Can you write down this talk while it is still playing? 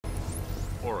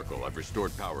Oracle, I've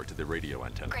restored power to the radio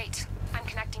antenna. Great. I'm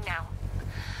connecting now.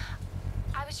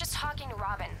 I was just talking to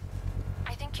Robin.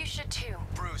 I think you should too.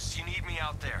 Bruce, you need me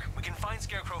out there. We can find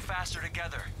Scarecrow faster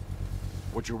together.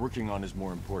 What you're working on is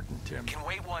more important, Tim. Can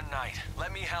wait one night.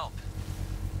 Let me help.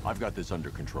 I've got this under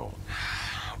control.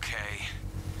 Okay.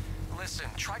 Listen,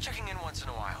 try checking in once in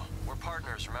a while. We're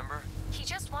partners, remember? He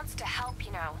just wants to help,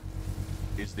 you know.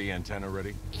 Is the antenna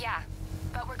ready? Yeah,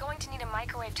 but we're going to need a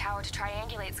microwave tower to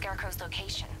triangulate Scarecrow's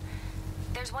location.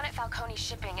 There's one at Falcone's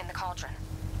shipping in the Cauldron.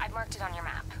 I've marked it on your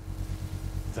map.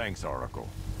 Thanks, Oracle.